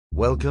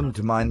Welcome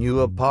to my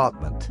new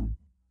apartment.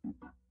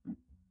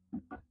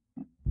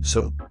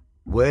 So,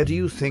 where do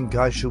you think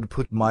I should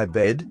put my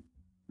bed?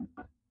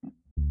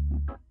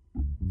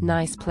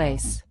 Nice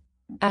place,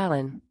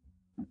 Alan.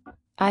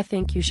 I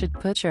think you should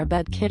put your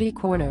bed kitty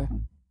corner.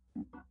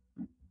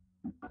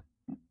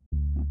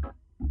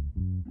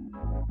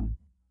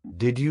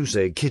 Did you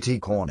say kitty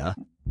corner?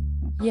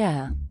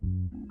 Yeah.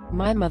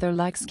 My mother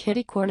likes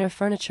kitty corner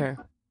furniture.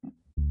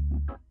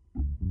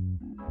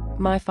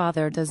 My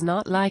father does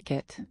not like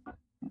it.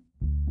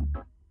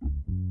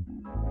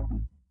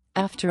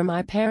 After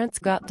my parents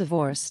got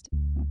divorced,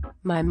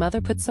 my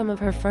mother put some of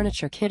her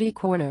furniture kitty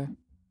corner.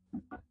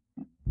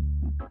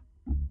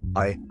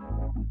 I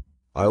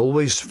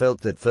always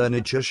felt that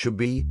furniture should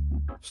be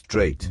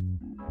straight.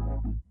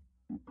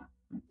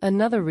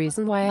 Another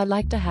reason why I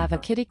like to have a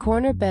kitty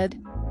corner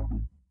bed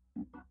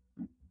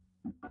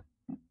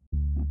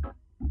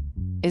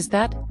is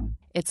that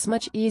it's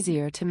much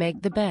easier to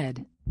make the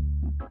bed.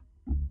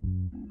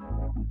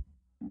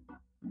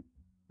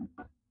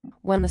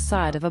 When the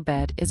side of a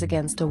bed is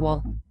against a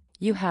wall,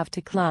 you have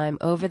to climb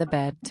over the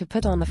bed to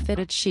put on the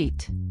fitted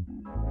sheet.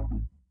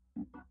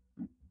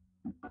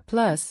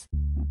 Plus,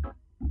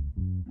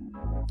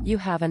 you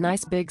have a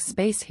nice big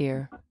space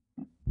here.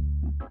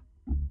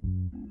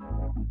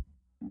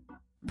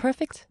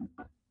 Perfect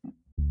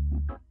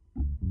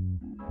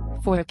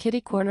for a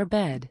kitty corner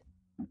bed.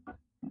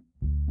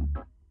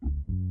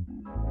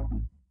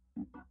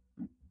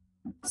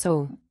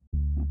 So,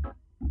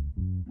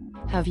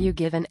 have you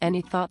given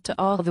any thought to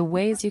all the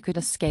ways you could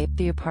escape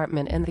the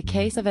apartment in the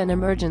case of an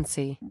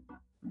emergency?